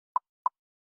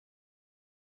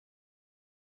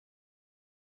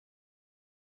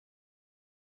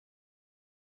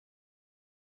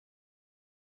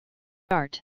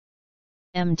Start.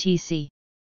 MTC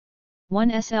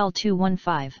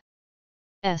 1SL215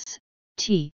 S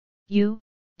T U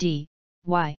D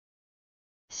Y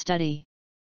Study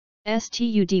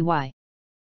STUDY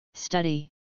Study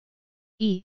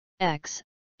EXAM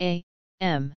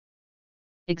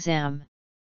Exam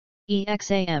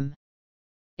EXAM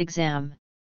Exam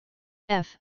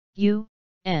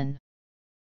FUN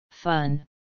Fun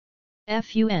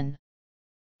FUN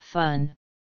Fun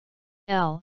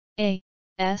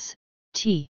LAST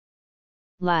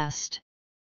Last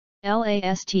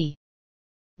LAST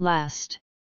Last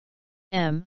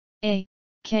MAKE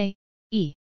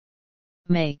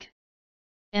Make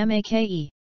MAKE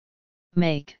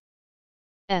Make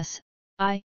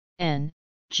SING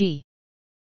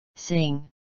Sing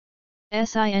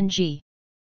SING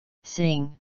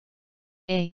Sing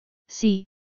ACT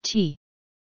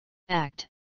Act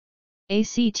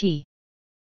ACT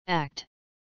Act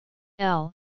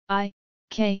LIKE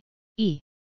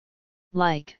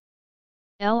Like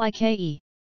LIKE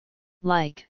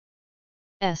Like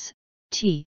STAR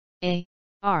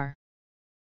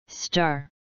Star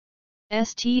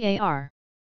STAR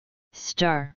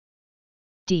Star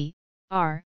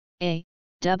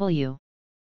DRAW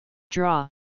Draw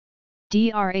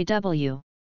DRAW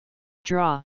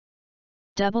Draw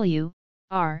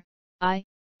WRITE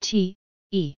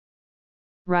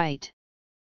Write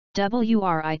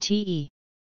WRITE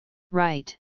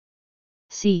Write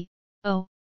COOK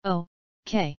Cook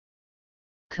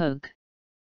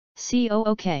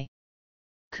COOK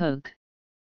Cook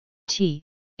TASTY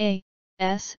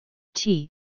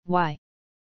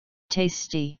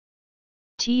Tasty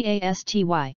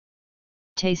TASTY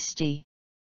Tasty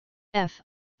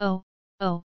FOOD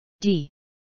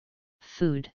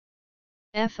Food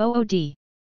FOOD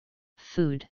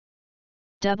Food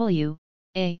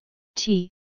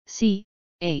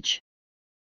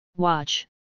WATCH Watch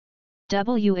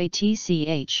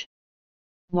WATCH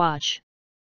Watch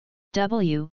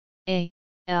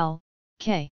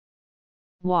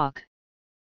WALK Walk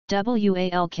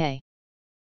WALK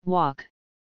Walk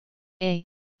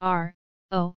AROUND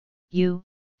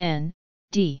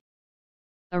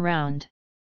Around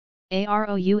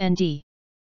AROUND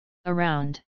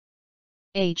Around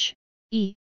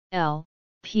HELP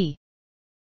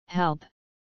Help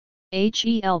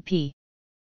HELP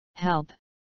Help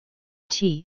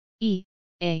TEACH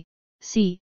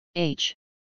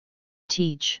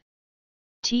Teach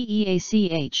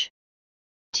TEACH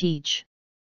Teach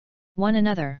One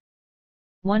another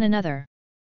One another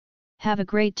Have a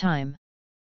great time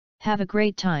Have a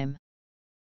great time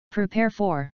Prepare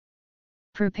for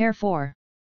Prepare for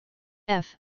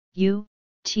FUTURE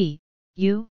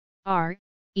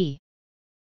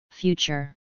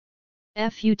Future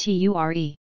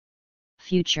FUTURE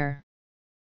Future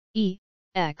EXCITING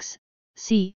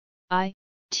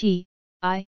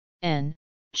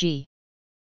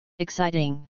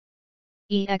Exciting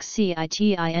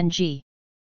EXCITING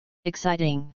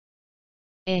Exciting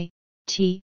ATTENTION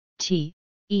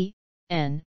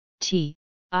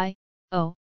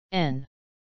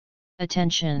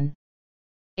Attention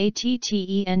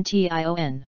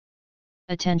ATTENTION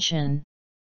Attention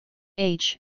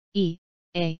HEALTH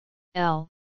Health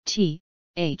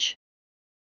HEALTH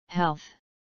Health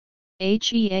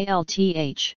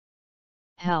HEALTHY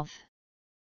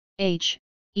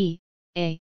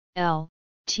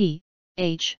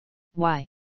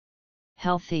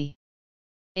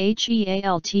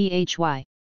Healthy HEALTHY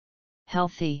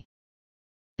Healthy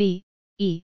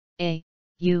BEAUTY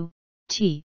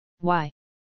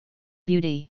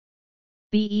Beauty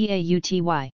BEAUTY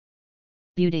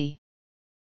Beauty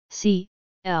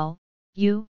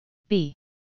CLUB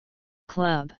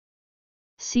Club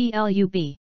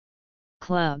CLUB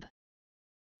Club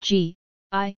GIVE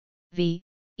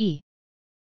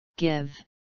Give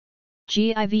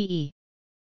GIVE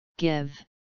Give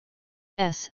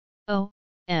SOME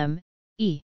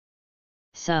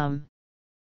Some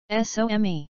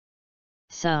SOME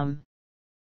Some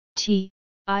TIP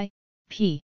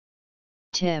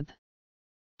Tip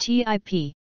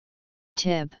TIP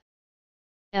Tip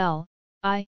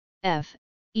LIFE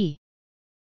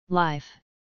Life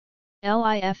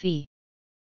LIFE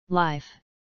Life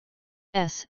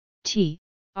STRESS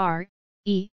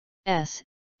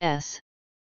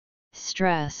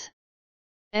Stress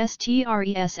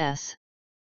STRESS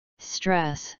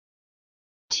Stress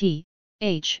THEN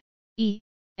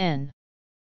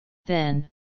Then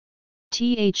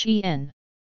THEN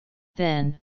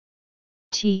Then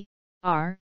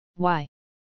TRY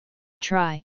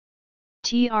Try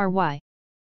TRY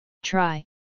Try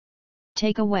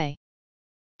Take away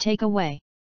Take away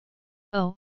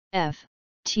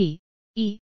OFT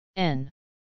E, N.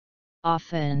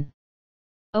 Often.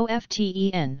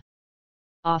 Often.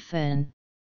 Often.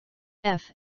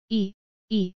 F, E,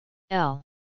 E, L.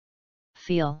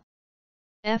 Feel.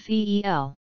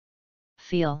 Feel.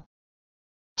 Feel.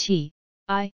 T,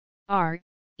 I, R,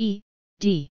 E,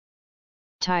 D.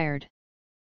 Tired.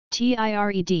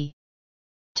 Tired.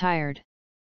 Tired.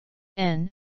 N,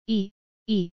 E,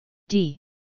 E, D.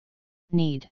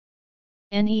 Need.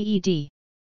 Need.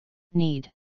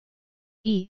 Need.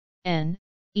 E, N,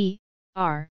 E,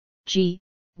 R, G,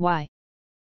 Y.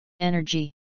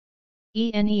 Energy.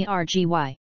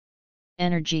 Energy.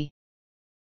 Energy.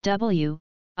 W,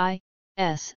 I,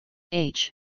 S,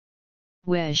 H.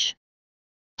 Wish.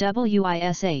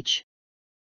 Wish.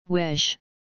 Wish.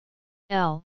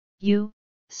 L, U,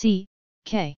 C,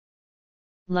 K.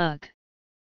 Luck.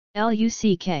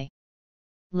 Luck.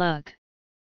 Luck.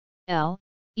 L,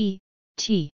 E,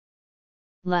 T.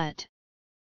 Let.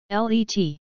 Let.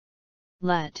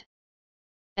 Let.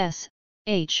 S,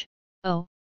 H, O,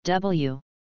 W.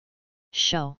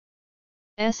 Show.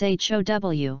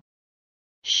 SHOW.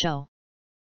 Show.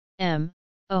 M,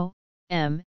 O,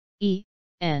 M, E,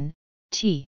 N,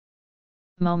 T.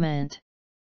 Moment.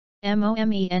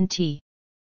 moment.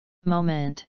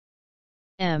 Moment.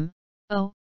 M,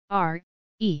 O, R,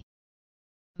 E.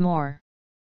 More.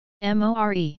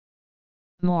 More.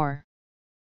 More.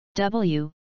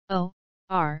 W, O,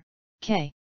 R,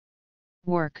 K.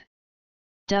 Work.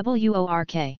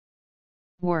 WORK.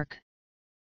 Work.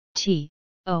 T,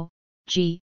 O,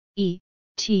 G, E,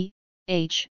 T,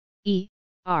 H, E,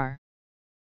 R.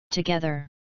 Together.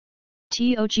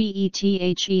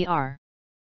 TOGETHER.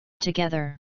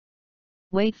 Together.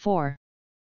 Wait for.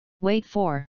 Wait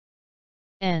for.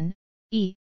 N,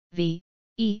 E, V,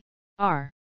 E,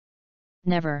 R.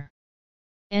 Never.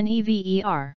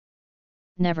 NEVER.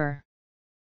 Never.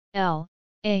 L,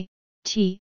 A,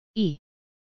 T, E.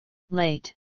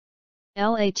 Late.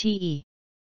 LATE.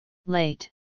 Late.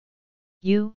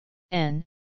 U, N,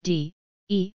 D,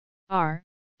 E, R,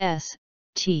 S,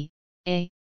 T, A,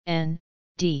 N,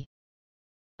 D.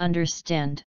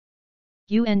 Understand.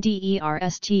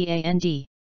 UNDERSTAND.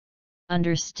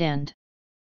 Understand.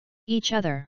 Each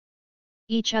other.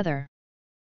 Each other.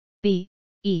 B,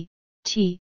 E,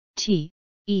 T, T,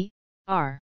 E,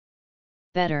 R.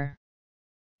 Better.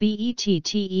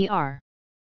 BETTER.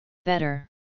 Better.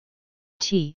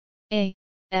 T, A,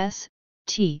 S,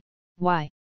 T,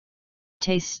 Y.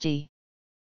 Tasty.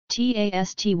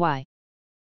 TASTY.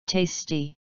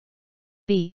 Tasty.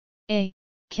 B, A,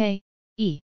 K,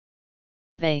 E.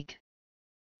 Bake.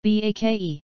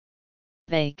 BAKE.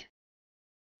 Bake.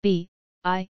 B,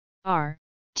 I, R,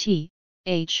 T,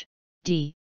 H,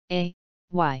 D, A,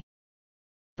 Y.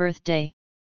 Birthday.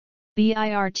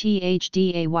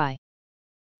 BIRTHDAY.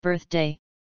 Birthday.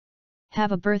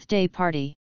 Have a birthday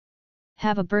party.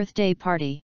 Have a birthday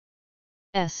party.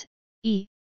 S, E,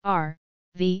 R,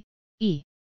 V, E.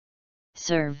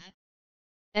 Serve.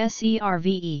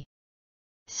 SERVE.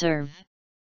 Serve.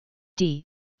 D,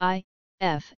 I,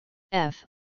 F, F,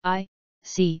 I,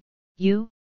 C, U,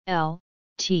 L,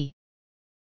 T.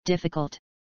 Difficult.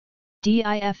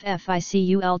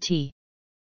 DIFFICULT.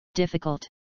 Difficult.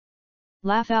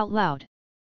 Laugh out loud.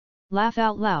 Laugh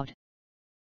out loud.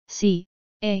 C,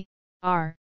 A,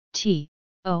 R, T,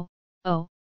 O, O,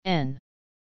 N.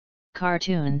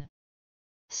 Cartoon.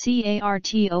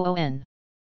 CARTOON.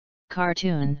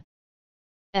 Cartoon.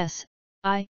 S,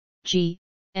 I, G,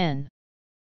 N.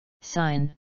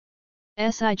 Sign.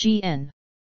 SIGN.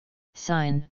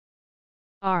 Sign.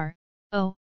 R,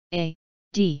 O, A,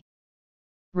 D.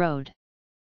 Road.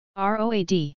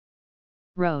 ROAD.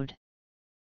 Road.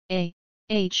 A,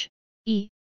 H, E,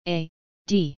 A,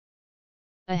 D.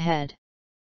 Ahead.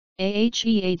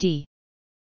 AHEAD.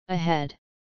 Ahead.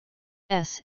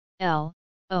 S, L,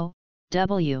 O,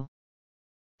 W.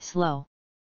 Slow.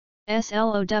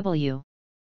 SLOW.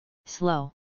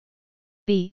 Slow.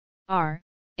 B, R,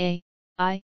 A,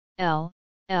 I, L,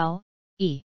 L,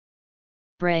 E.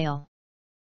 Braille.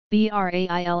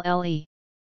 BRAILLE.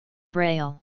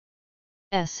 Braille.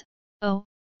 S, O,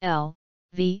 L,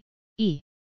 V, E.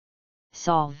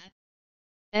 Solve.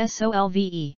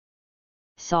 SOLVE.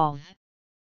 Solve.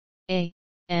 A,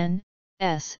 N,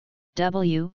 S,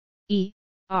 W, E,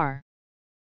 R.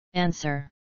 Answer.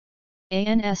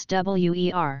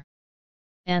 ANSWER.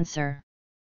 Answer.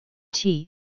 T,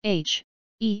 H,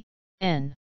 E,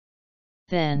 N.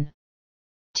 Then.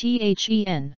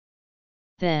 THEN.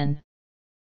 Then.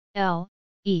 L,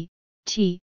 E,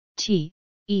 T, T,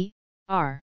 E,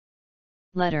 R.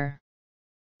 Letter.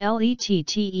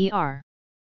 LETTER.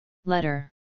 Letter.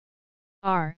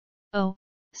 R, O,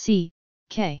 C,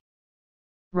 K.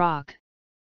 rock,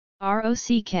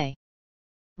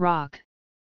 rock, rock,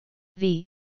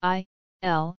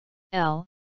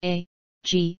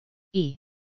 village,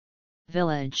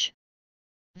 village,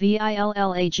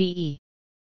 village,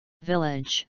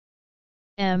 village,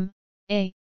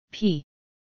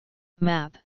 map,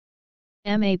 map,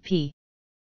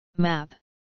 map,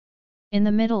 in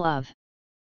the middle of,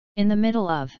 in the middle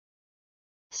of,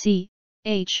 chopstick,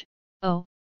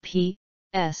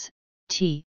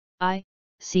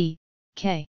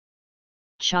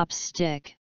 chopstick,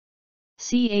 chopstick,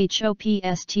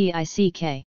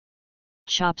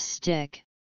 chopstick,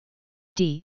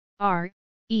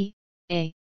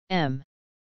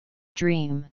 dream,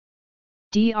 dream,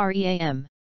 dream,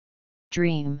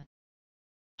 dream,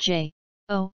 job,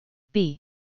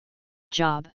 job,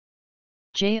 job,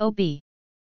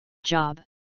 job,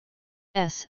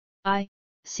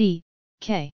 sick,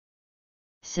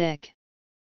 sick, sick,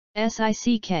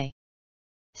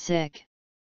 sick,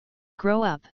 grow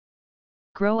up,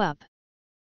 grow up,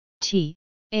 think,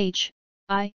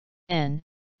 think,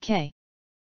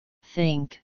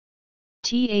 think,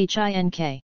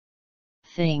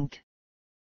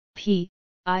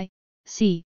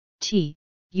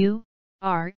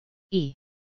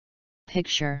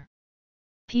 picture,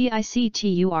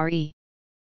 picture,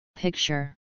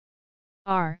 picture,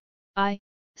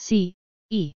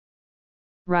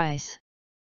 rice, rice,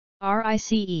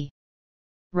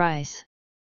 rice,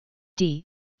 delicious,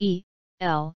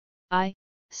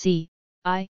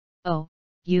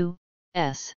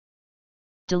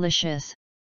 delicious,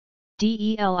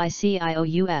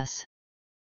 delicious,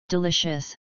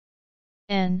 delicious,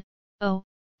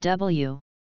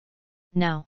 now,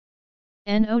 now,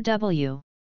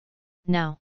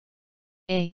 now,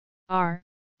 artist,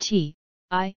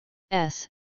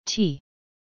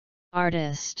 artist,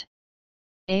 artist,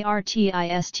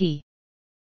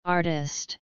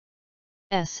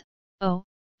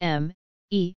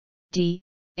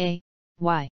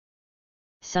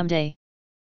 someday,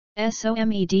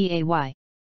 someday,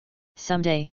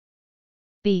 someday,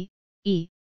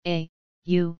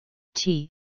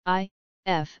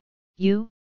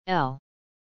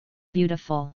 beautiful,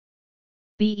 beautiful,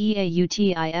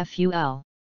 beautiful,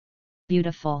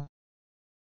 beautiful,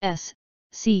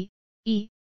 scene, scene,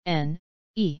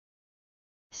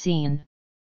 scene,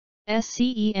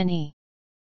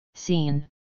 scene,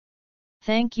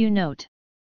 thank you note,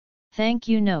 thank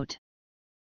you note,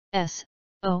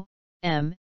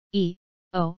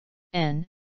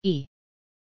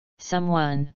 someone,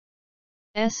 someone,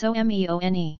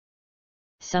 someone,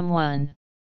 someone,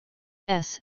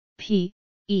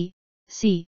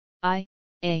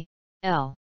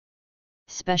 special,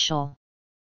 special,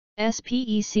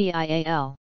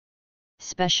 special,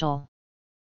 special,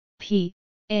 paper,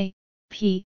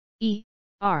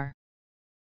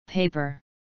 paper,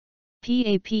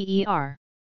 paper,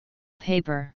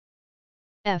 paper,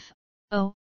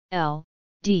 fold, fold,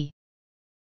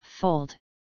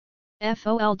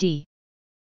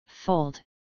 fold,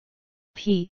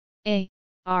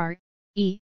 parents,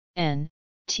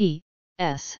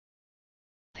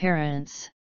 parents, parents,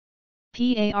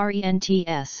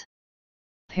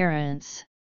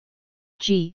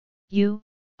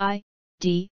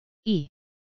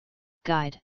 guide,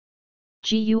 guide,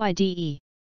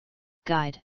 guide,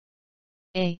 guide,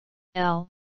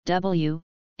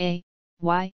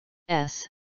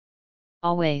 always,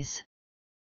 always,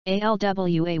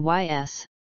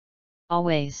 always,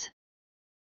 always,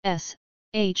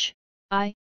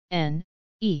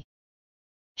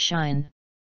 shine,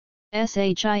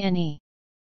 shine, shine,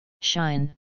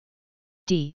 shine,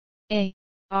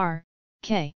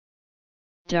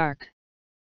 dark, dark,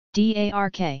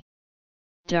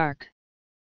 dark,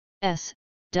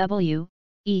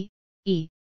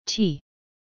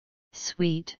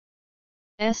 sweet,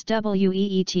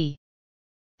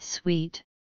 sweet, sweet,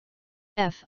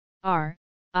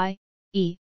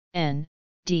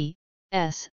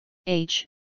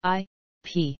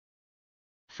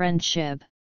 friendship, friendship,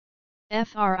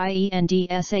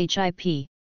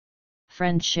 friendship,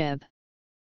 friendship,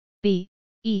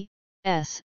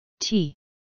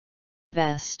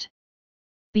 best,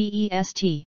 best,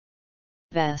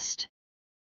 best,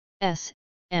 best,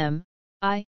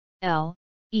 smile,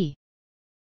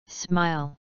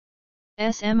 smile,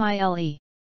 smile,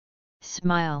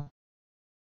 smile,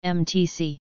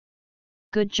 mtc,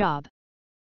 good job,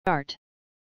 start,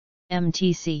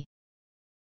 mtc,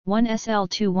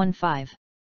 1SL215,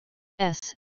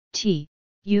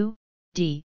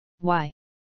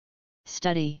 study,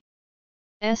 study,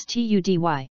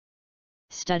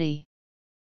 study, study,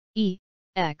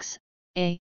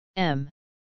 exam,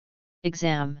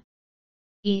 exam,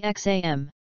 exam,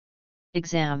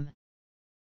 exam.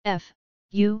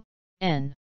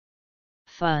 fun,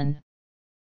 fun.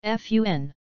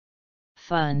 fun,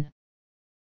 fun.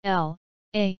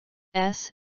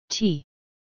 last,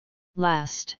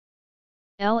 last.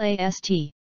 last,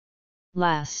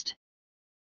 last.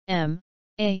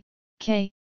 make,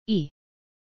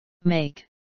 make.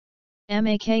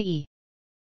 make,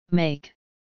 make.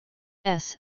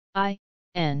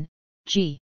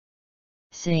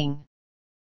 sing,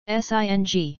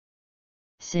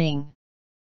 sing. sing,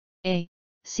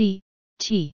 sing.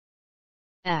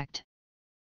 act,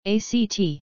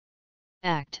 act,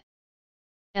 act.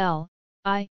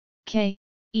 like,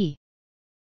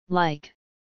 like.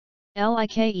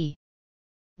 like,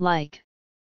 like.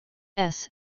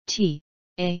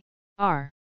 star,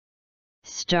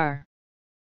 star.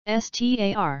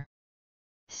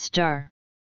 star, star.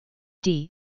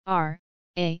 draw,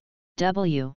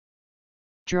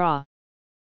 draw.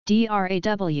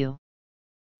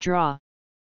 draw, draw.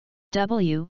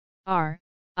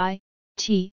 write,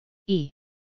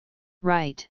 write.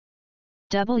 write,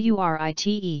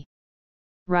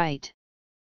 write.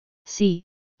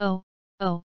 cook,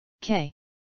 cook.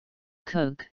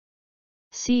 cook,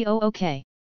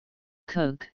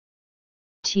 cook.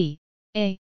 tasty,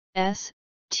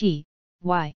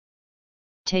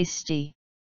 tasty. tasty,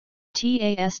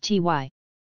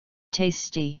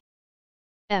 tasty.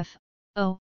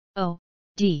 food, food.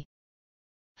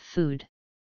 food,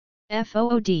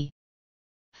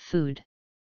 food.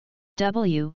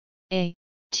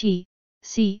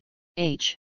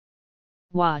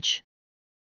 watch,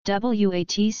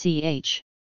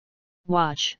 watch.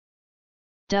 watch.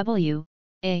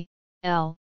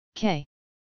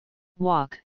 walk,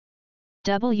 walk.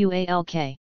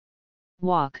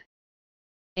 walk.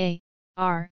 walk.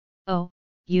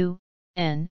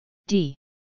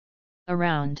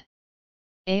 around,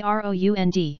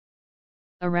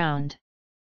 around. around.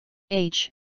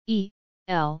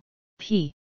 help,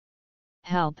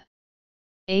 help.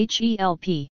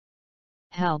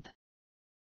 help.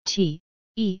 teach,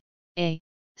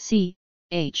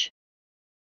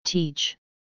 teach. teach,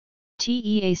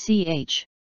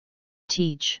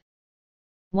 teach.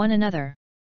 one another,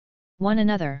 one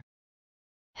another.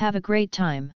 Have a great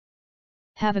time,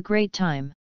 have a great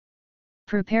time.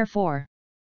 Prepare for,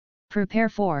 prepare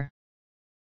for.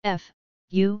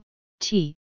 future,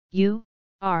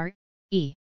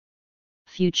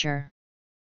 future.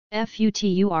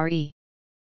 future,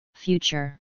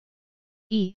 future.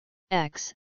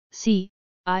 exciting,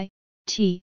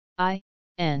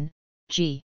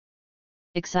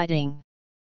 exciting.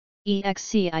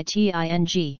 exciting,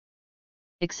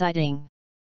 exciting.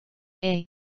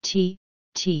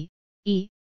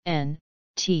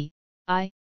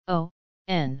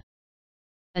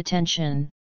 attention, attention.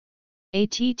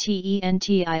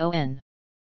 attention,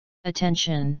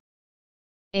 attention.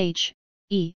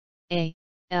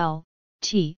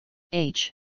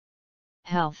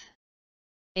 health,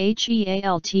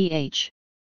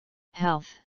 health. health,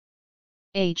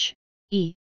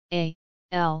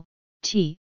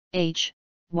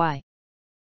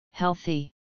 health.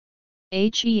 healthy,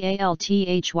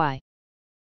 healthy.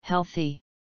 healthy.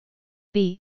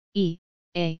 beauty,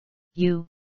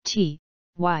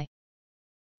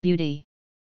 beauty.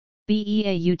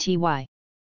 beauty,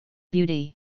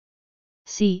 beauty.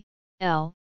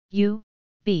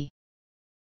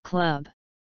 club, club.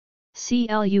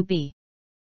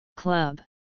 club.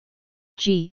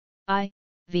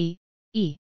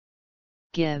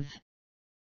 give,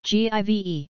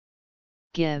 give.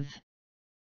 give.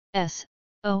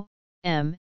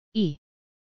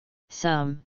 some,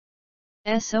 some.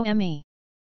 some,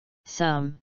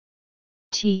 some.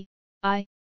 tip,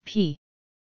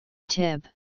 tip.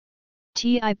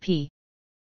 tip,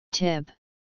 tip.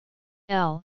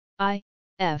 life,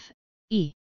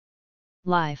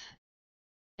 life.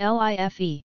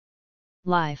 life,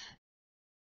 life.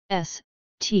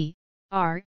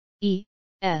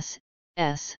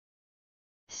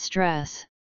 stress, stress.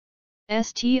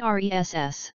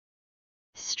 stress,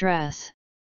 stress.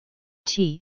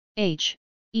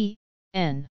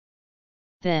 then,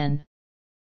 then.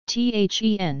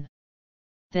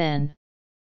 then.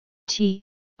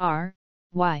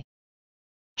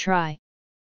 try,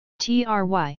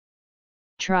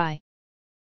 try.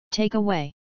 take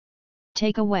away,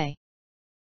 take away.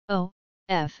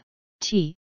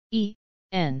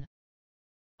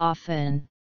 often, often.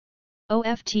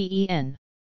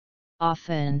 often,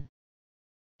 often.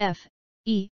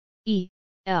 feel,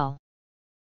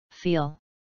 feel. feel,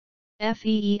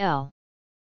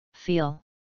 feel.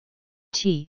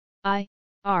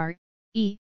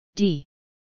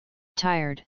 tired,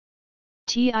 tired,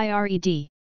 tired,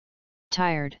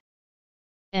 tired,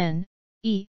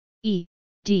 need, need,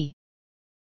 need,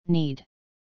 need,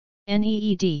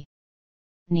 energy,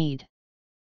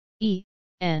 energy,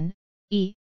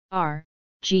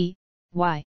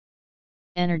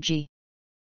 energy,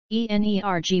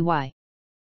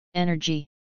 energy,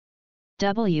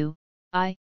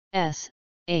 wish,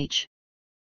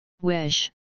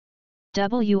 wish,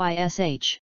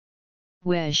 wish,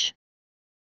 wish,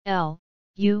 luck,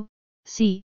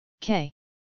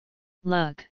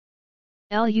 luck,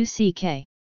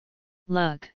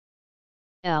 luck,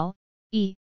 luck,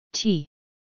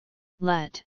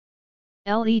 let,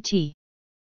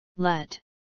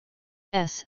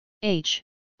 let, let,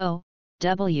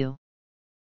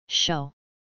 show,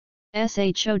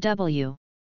 show,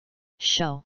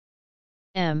 show,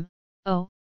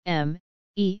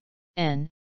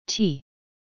 show,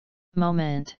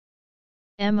 moment,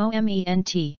 moment,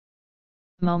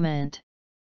 moment,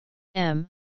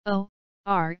 more,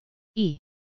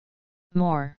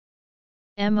 more,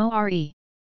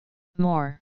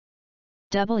 more,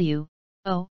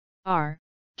 work,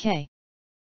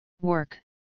 work,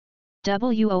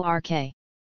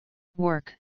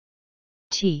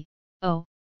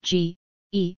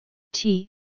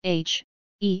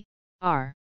 work,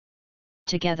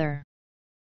 together,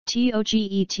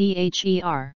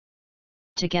 together,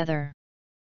 together,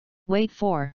 wait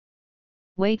for,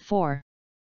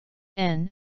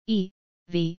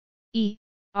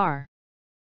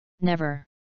 never,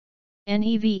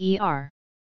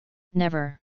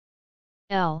 never,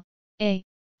 never,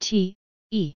 late,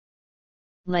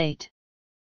 late,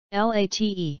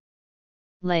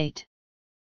 late,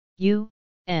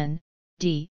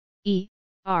 late,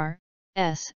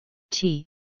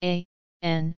 understand,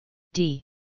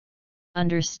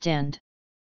 understand,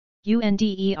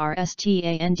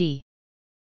 understand,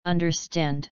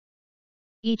 understand,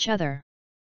 each other,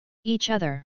 each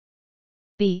other,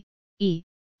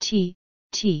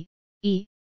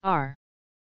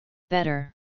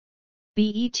 better,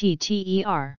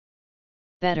 better,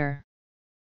 better,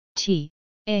 tasty,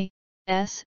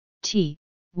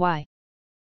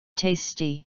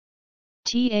 tasty,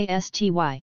 tasty,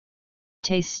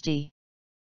 tasty,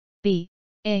 bake,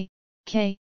 bake,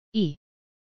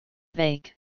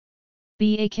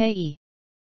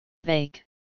 bake,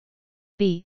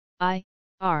 bake,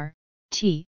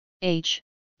 birthday,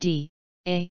 birthday,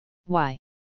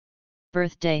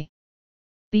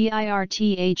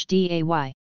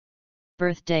 birthday,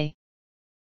 birthday,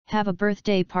 have a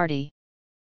birthday party,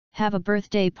 have a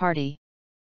birthday party,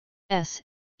 serve,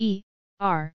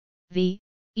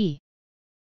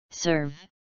 serve,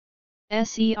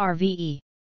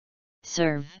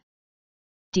 serve,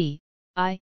 serve,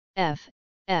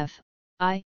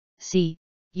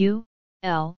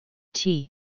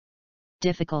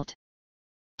 difficult,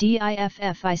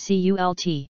 difficult,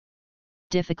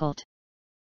 difficult,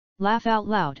 laugh out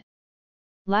loud,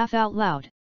 laugh out loud,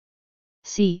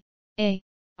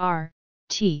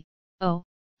 cartoon,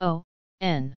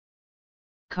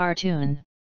 cartoon,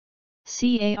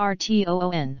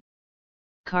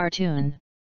 cartoon,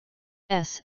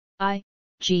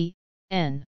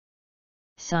 sign,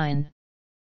 sign,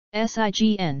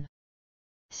 sign,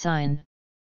 sign,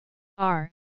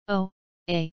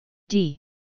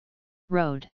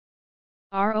 road,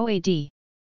 road,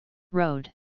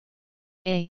 road,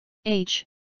 ahead,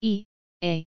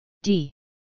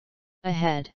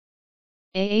 ahead,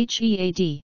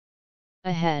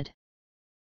 ahead,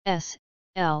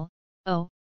 slow,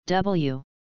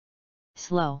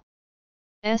 slow,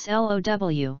 slow,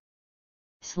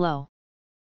 slow,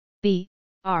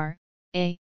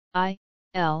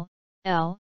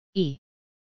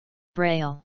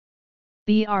 braille,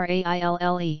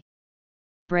 braille,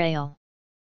 braille,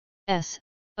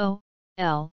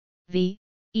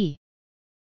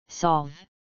 solve,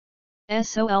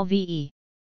 solve,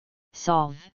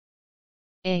 solve,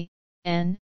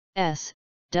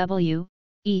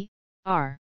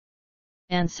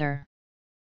 answer,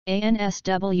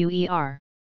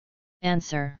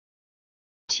 answer,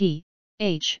 answer,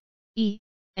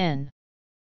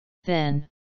 then,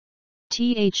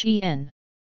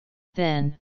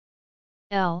 then,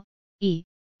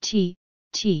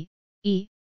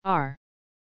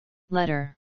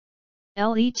 letter,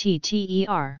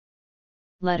 letter,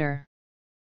 letter,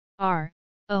 rock,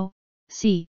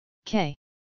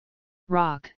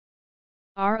 rock,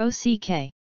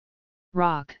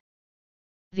 rock,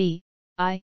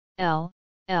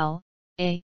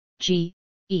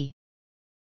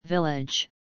 village,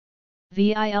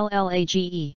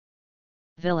 village,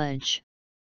 village,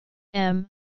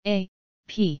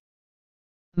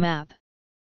 map,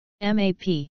 map,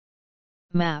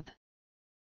 map.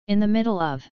 In the middle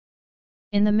of,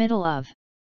 in the middle of.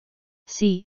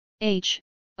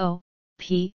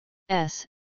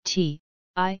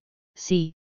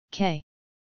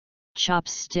 chopstick,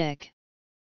 chopstick.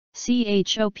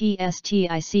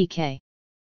 chopstick,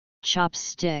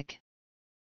 chopstick.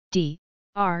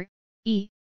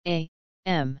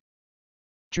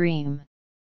 dream, dream.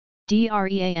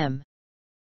 dream,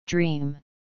 dream.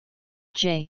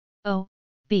 job,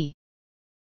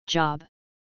 job,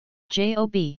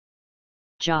 job,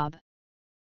 job.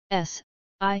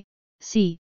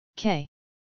 sick,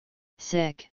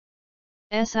 sick,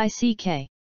 sick,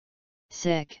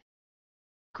 sick.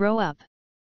 Grow up,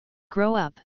 grow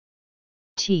up.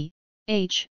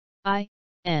 think,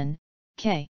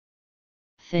 think,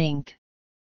 think.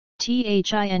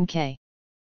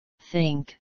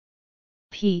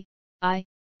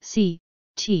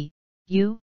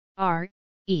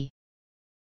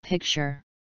 picture,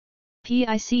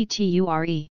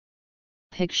 picture,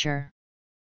 picture.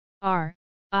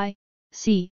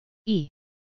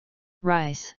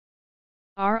 rice,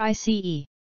 rice,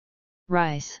 rice,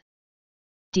 rice.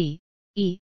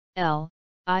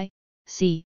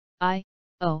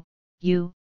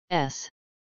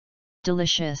 delicious,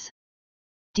 delicious.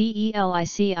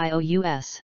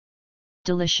 delicious,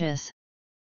 delicious.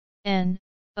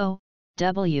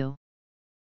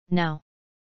 now,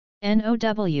 now,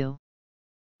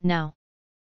 now.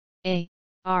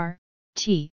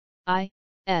 artist,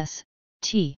 artist,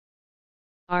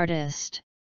 artist.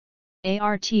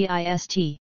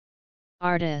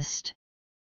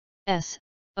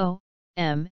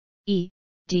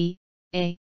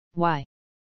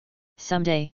 someday,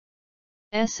 someday,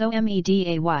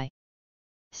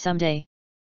 someday, someday.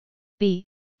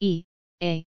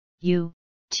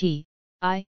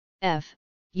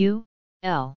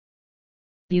 beautiful,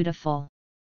 beautiful,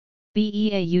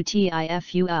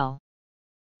 beautiful,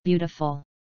 beautiful.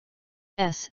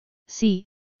 scene,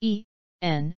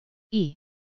 scene,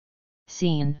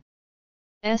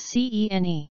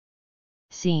 scene,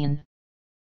 scene.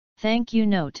 Thank you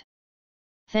note,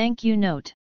 thank you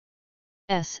note.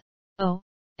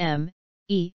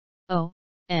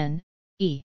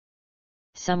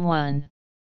 someone, someone,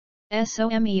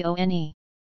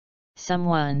 someone,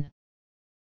 someone.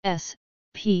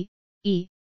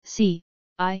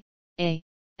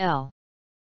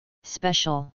 special,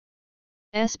 special,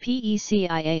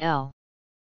 special,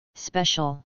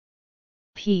 special.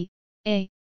 paper,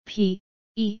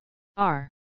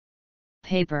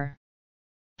 paper,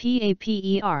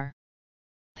 paper,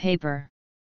 paper.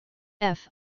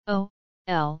 fold,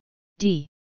 fold,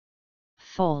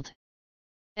 fold,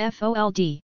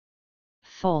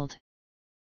 fold.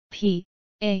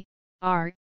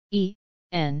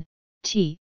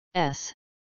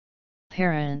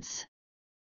 parents,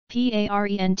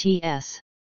 parents,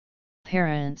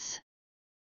 parents,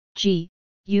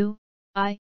 parents.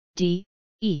 guide,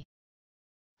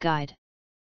 guide,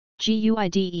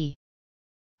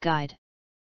 guide, guide.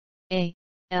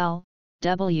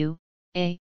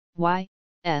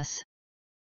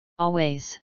 always,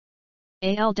 always.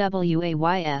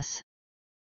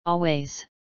 always, always.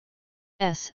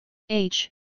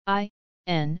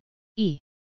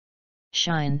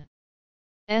 shine,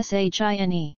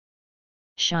 shine,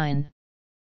 shine.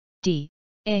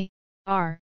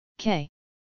 dark,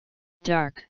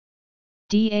 dark,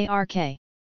 dark,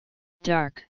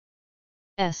 dark.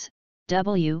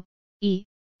 sweet,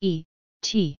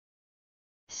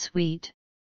 sweet,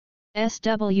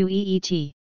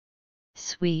 sweet,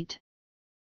 sweet.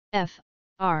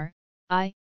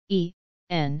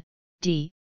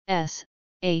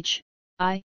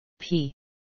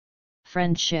 friendship,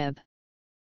 friendship,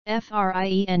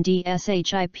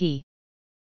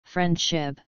 friendship,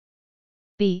 friendship.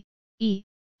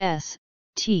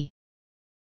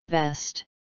 best,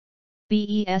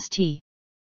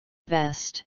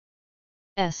 best,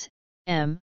 best.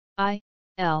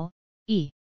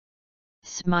 smile,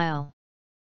 smile,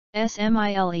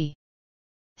 smile,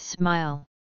 smile.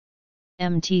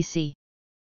 mtc,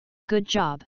 good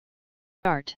job.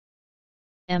 Art.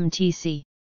 mtc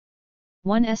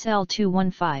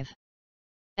 1sl215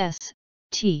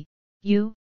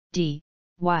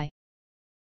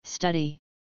 study, study, study,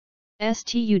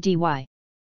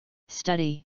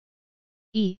 study.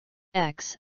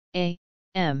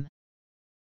 exam,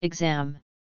 exam,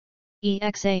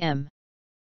 exam,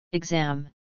 exam.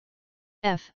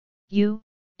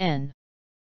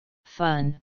 fun,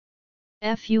 fun,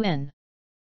 fun,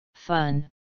 fun.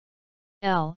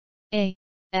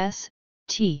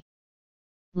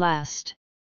 last, last,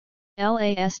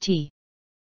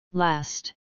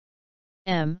 last.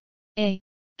 M A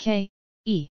K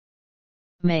E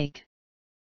make,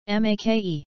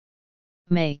 make,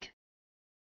 make,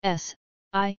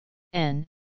 S-I-N-G,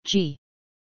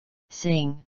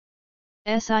 sing,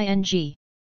 S-I-N-G,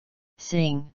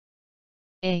 sing,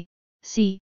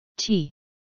 A-C-T,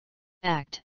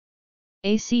 act,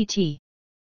 A-C-T,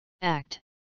 act,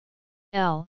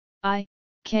 L-I-K-E,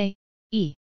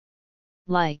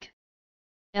 like,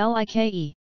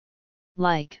 L-I-K-E,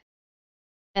 like,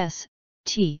 S-T-A-R,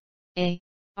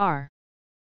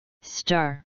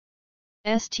 star,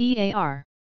 S-T-A-R,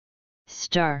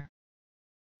 star,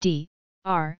 D-R-A-W,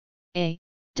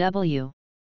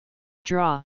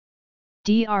 draw,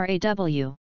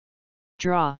 D-R-A-W,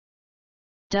 draw,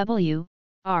 W-R-I-T-E,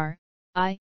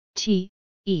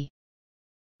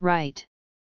 write,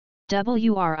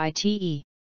 W-R-I-T-E,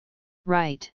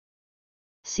 write,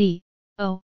 C-O-O-K,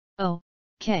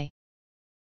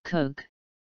 cook,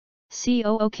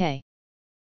 C-O-O-K,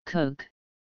 cook,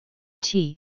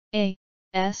 T-A-S-T-Y,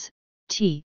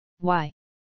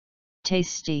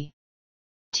 tasty,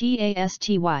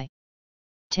 T-A-S-T-Y,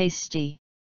 tasty,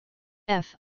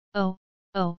 F-O-O-D,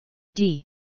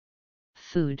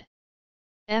 food,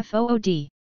 F-O-O-D,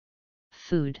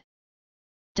 food,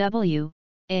 W-A-T-C-H,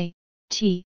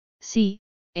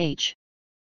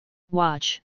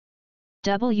 watch,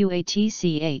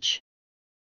 W-A-T-C-H,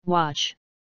 watch,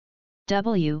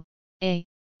 W-A-L-K,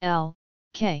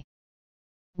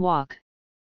 walk,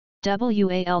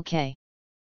 W-A-L-K,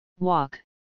 walk,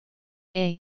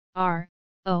 A-R-O-U-N-D,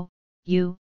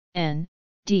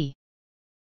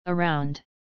 around,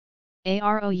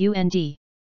 A-R-O-U-N-D,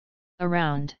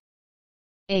 around,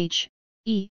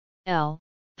 H-E-L-P,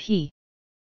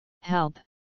 help,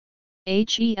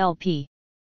 H-E-L-P,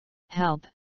 help,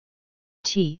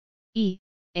 T-E-A-C-H,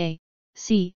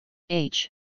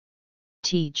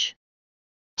 teach,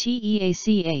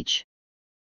 T-E-A-C-H,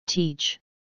 teach,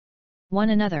 one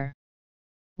another,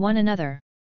 one another,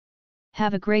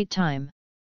 have a great time,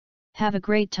 have a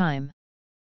great time,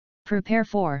 prepare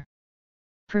for,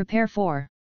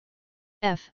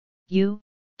 F-U-T-U-R-E,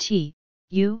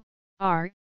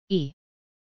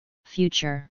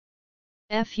 future,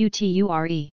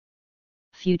 F-U-T-U-R-E,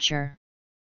 future,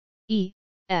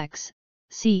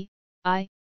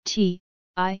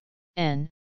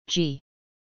 E-X-C-I-T-I-N-G,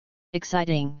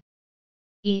 exciting,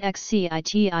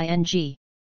 E-X-C-I-T-I-N-G,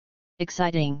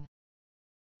 exciting,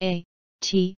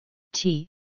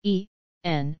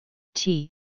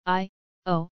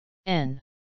 A-T-T-E-N-T-I-O-N,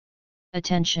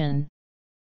 attention,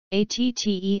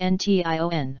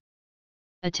 A-T-T-E-N-T-I-O-N,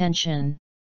 attention,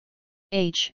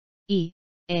 H-E-A-L-T-H,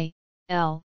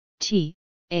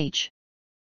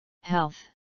 health,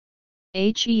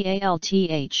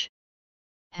 H-E-A-L-T-H,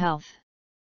 health,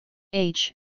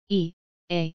 H-E-A-L-T-H-Y,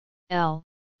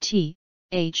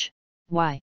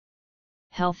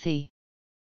 healthy,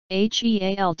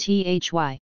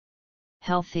 H-E-A-L-T-H-Y,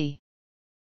 healthy,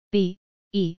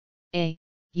 B-E-A-U-T-Y,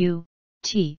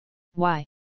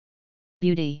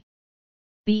 beauty,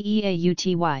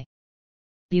 B-E-A-U-T-Y,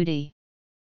 beauty,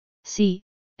 C-L-U-B,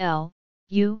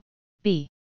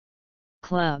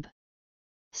 club,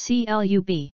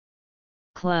 C-L-U-B,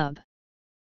 club,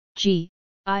 G-I-V-E,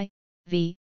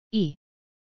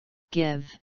 give,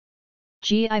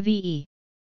 G-I-V-E,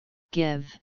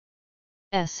 give,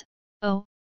 S-O-M-E,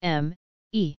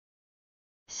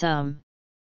 some,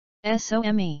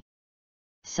 S-O-M-E,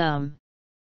 some,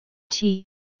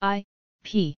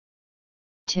 T-I-P,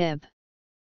 tib,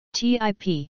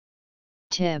 T-I-P,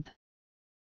 tib,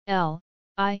 L-I-F-E,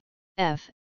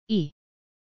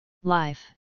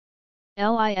 life,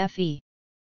 L-I-F-E,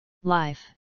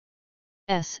 life,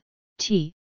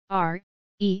 S-T-R-E-S-S,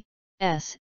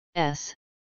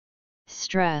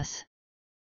 stress,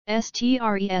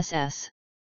 S-T-R-E-S-S,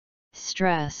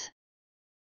 stress,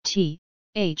 T-H-E-N,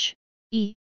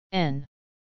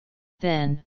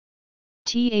 then,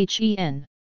 T-H-E-N,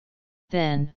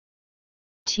 then,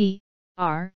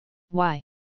 T-R-Y,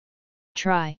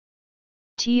 try,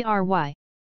 T-R-Y,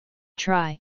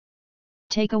 try,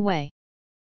 take away,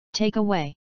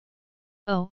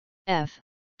 O-F-T-E-N,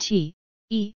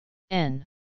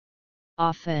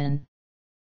 often,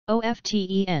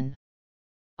 O-F-T-E-N,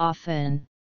 often,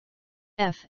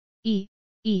 F-E-E-L,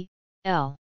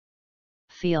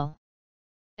 feel,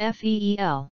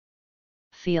 F-E-E-L,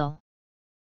 feel,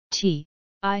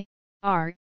 T-I-R-E-D,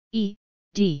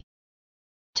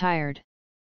 tired,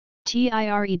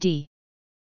 T-I-R-E-D,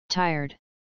 tired,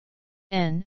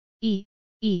 N-E-E-D,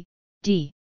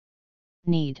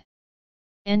 need,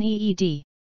 N-E-E-D,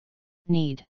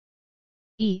 need,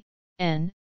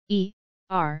 E-N-E-R-G-Y,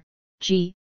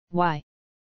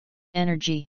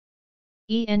 energy,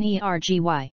 energy,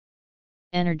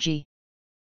 energy.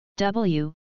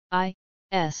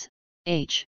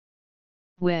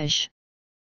 wish, wish. wish,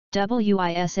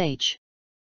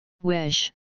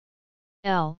 wish.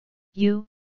 luck,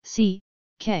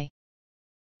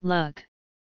 luck.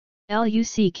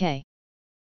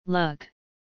 luck,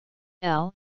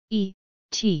 luck.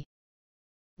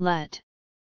 let,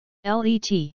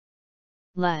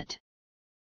 let. let.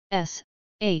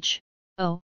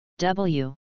 show,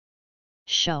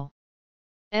 show.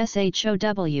 show,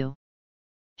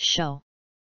 show.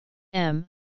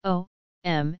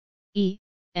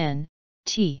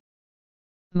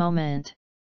 moment, moment.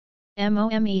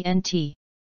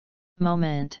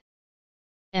 moment.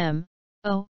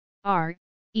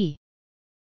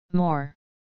 more, more.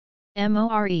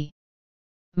 more,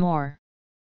 more.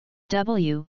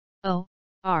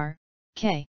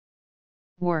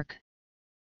 work, work. work,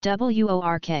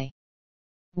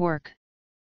 work.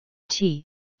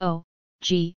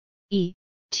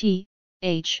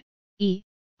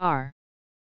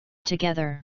 together,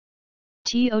 together.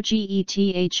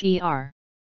 together,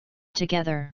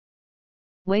 together.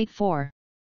 wait for,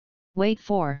 wait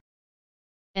for.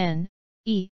 never,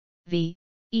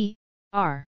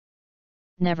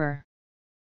 never.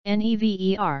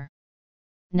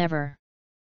 never, never.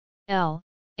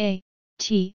 late,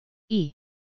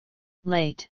 late.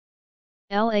 late,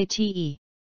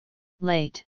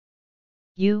 late.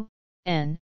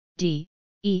 understand,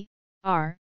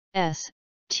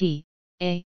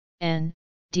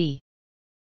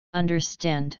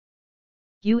 understand.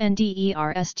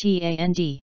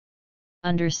 understand,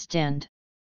 understand.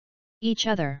 each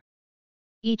other,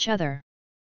 each other.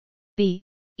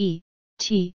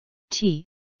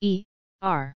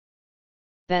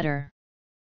 better, better.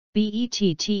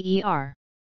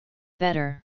 better,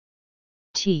 better.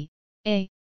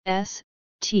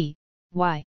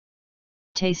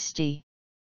 tasty, tasty.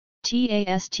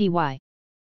 tasty,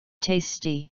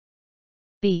 tasty.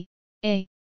 bake,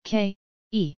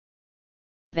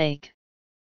 bake.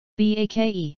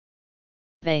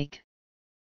 bake,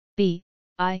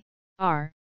 bake.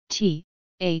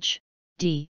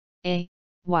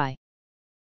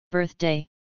 birthday, birthday. birthday,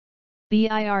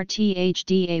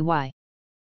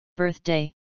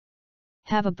 birthday.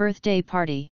 have a birthday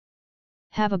party,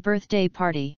 have a birthday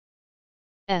party.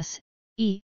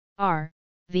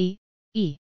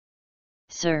 serve,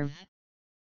 serve.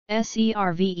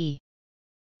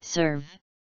 serve, serve.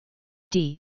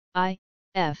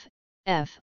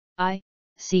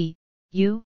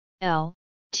 difficult,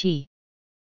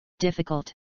 difficult.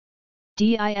 difficult,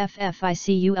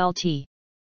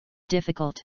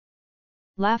 difficult.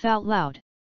 laugh out loud,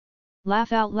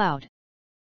 laugh out loud.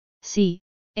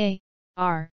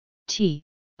 cartoon,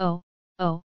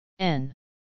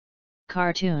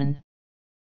 cartoon.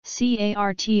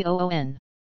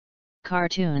 cartoon,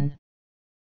 cartoon.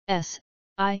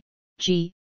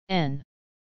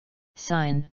 sign,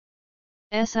 sign.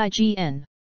 sign,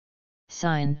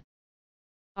 sign.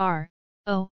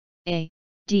 road,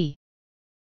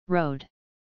 road.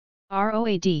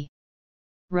 road,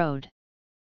 road.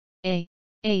 ahead,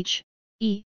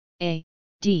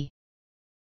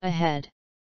 ahead.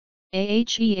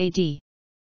 ahead,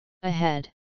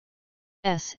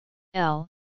 ahead. slow,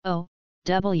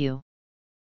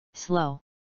 slow.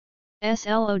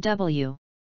 slow,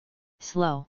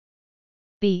 slow.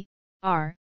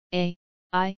 braille,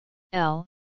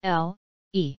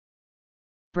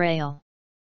 braille.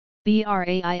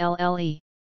 braille,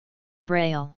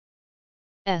 braille.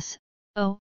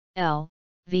 solve, solve.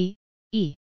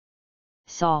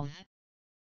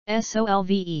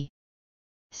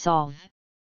 solve, solve.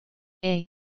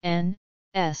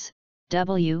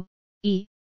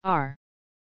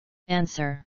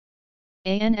 answer,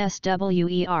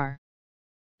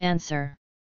 answer. answer.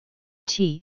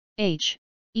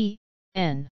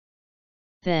 then,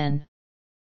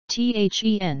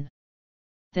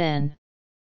 then. then.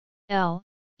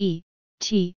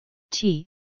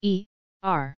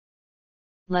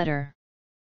 letter, letter.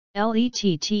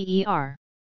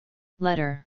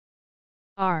 letter.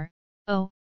 rock,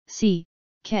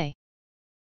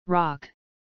 rock.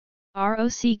 rock,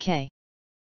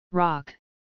 rock.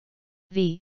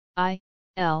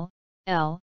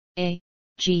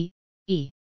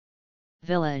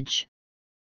 village,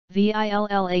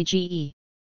 village.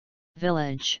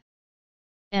 village.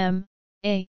 map,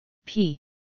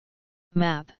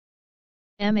 map.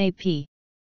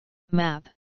 map.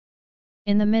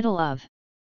 in the middle of,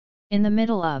 in the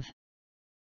middle of.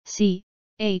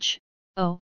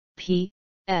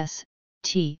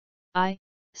 chopstick,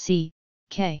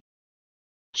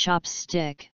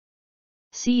 chopstick.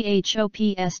 chopstick,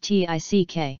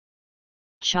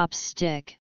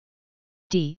 chopstick,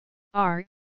 dream,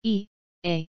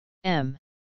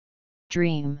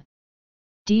 dream,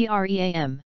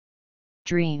 dream,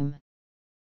 dream,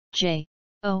 job,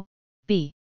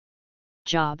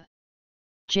 job,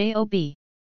 job,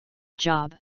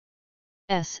 job,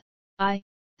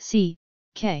 sick, sick,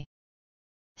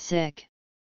 sick,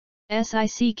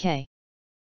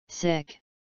 sick,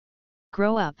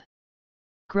 grow up,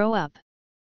 grow up,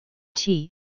 think,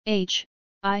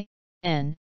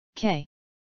 think,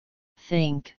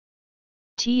 think,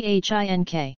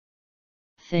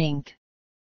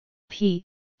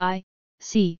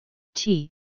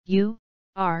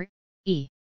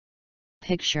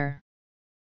 picture,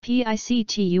 picture,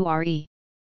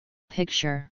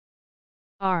 picture,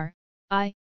 rice,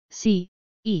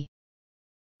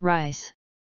 rice,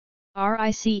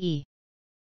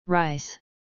 rice, rice,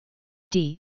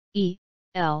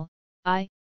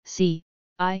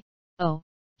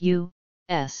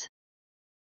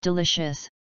 delicious,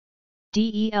 delicious,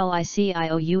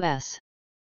 delicious,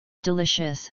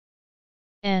 delicious,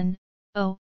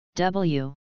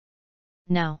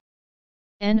 now,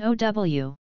 now,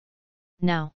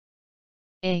 now,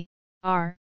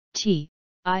 artist,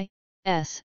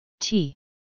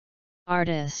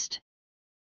 artist,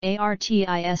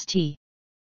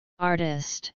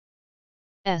 artist,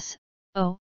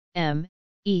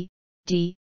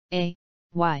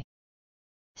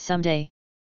 someday, someday,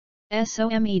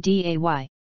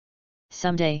 someday,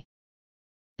 someday,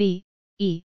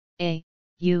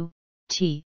 beautiful,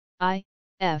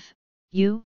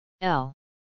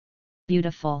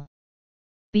 beautiful,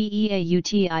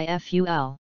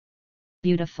 beautiful,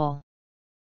 beautiful,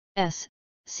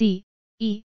 scene,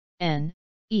 scene,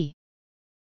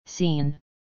 scene,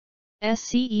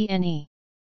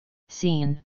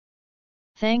 scene,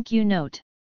 thank you note,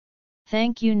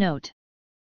 thank you note,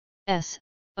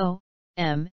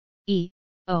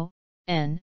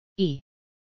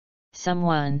 someone,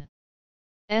 someone,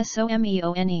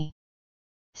 someone,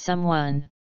 someone,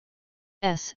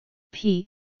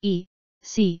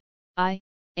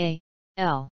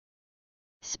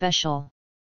 special, special,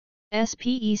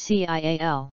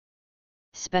 special,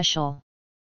 special,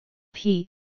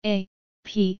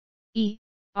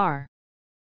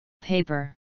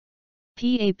 paper,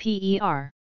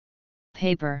 paper,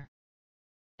 paper,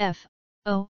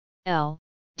 fold, fold,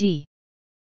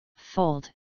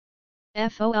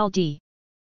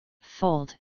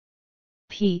 fold,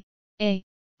 parents,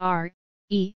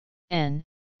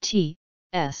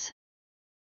 parents,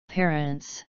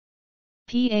 parents,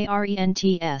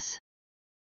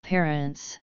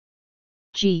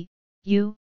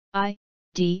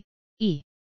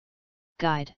 guide,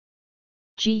 guide,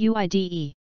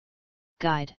 guide,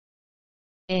 guide,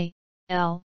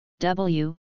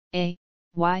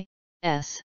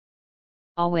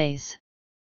 always, always,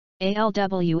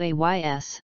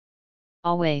 always,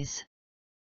 always,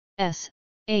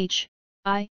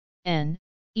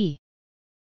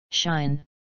 shine,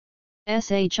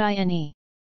 shine, shine,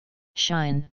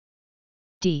 shine,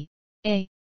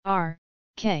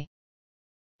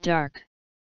 dark, dark,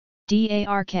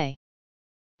 dark,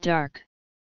 dark,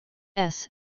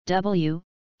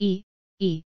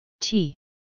 sweet,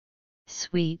 sweet,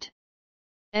 sweet,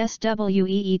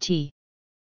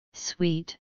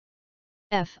 sweet,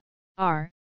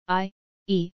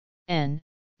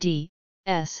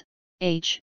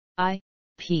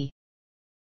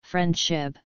 friendship,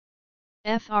 friendship,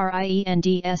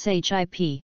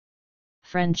 friendship,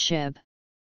 friendship,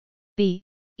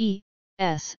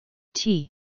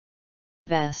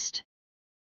 best,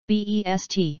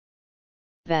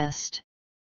 best,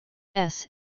 best,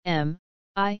 smile,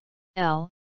 smile,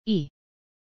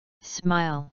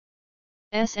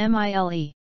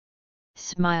 smile,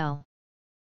 smile,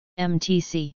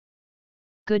 mtc,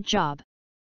 good job.